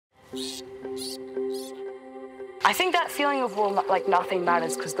I think that feeling of, well, like nothing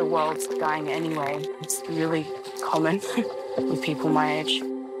matters because the world's dying anyway, it's really common with people my age.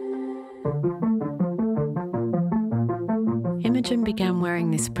 Imogen began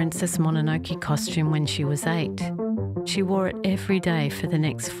wearing this Princess Mononoke costume when she was 8. She wore it every day for the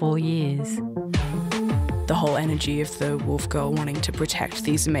next 4 years. The whole energy of the wolf girl wanting to protect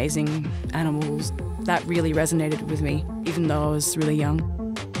these amazing animals, that really resonated with me, even though I was really young.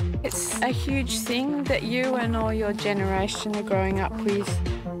 It's a huge thing that you and all your generation are growing up with.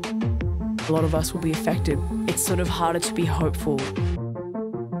 A lot of us will be affected. It's sort of harder to be hopeful.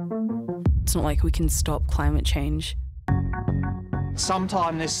 It's not like we can stop climate change.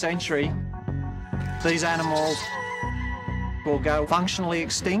 Sometime this century, these animals will go functionally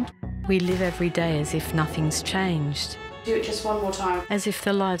extinct. We live every day as if nothing's changed. Do it just one more time. As if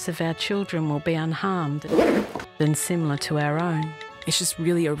the lives of our children will be unharmed and similar to our own. It's just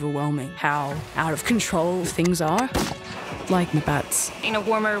really overwhelming how out of control things are, like the bats. In a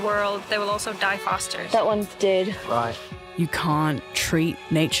warmer world, they will also die faster. That one's dead. Right. You can't treat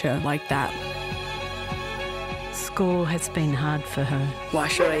nature like that. School has been hard for her. Why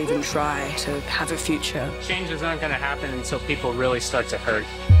should I even try to have a future? Changes aren't going to happen until people really start to hurt.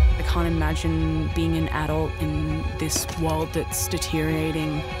 I can't imagine being an adult in this world that's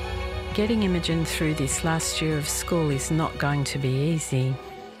deteriorating. Getting Imogen through this last year of school is not going to be easy.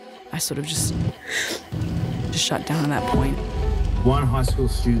 I sort of just shut down at that point. One high school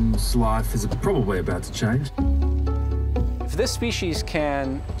student's life is probably about to change. If this species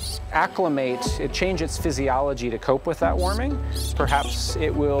can acclimate, change its physiology to cope with that warming, perhaps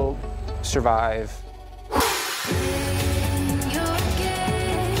it will survive.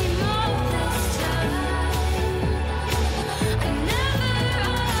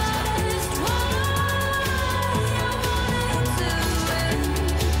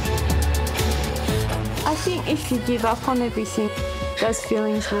 I think if you give up on everything, those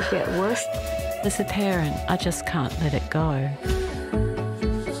feelings will get worse. As a parent, I just can't let it go.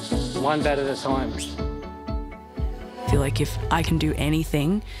 One bed at a time. I feel like if I can do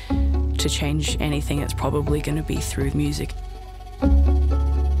anything to change anything, it's probably going to be through music.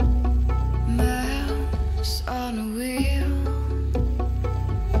 Miles on a wheel.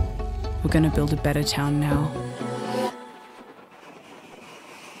 We're going to build a better town now.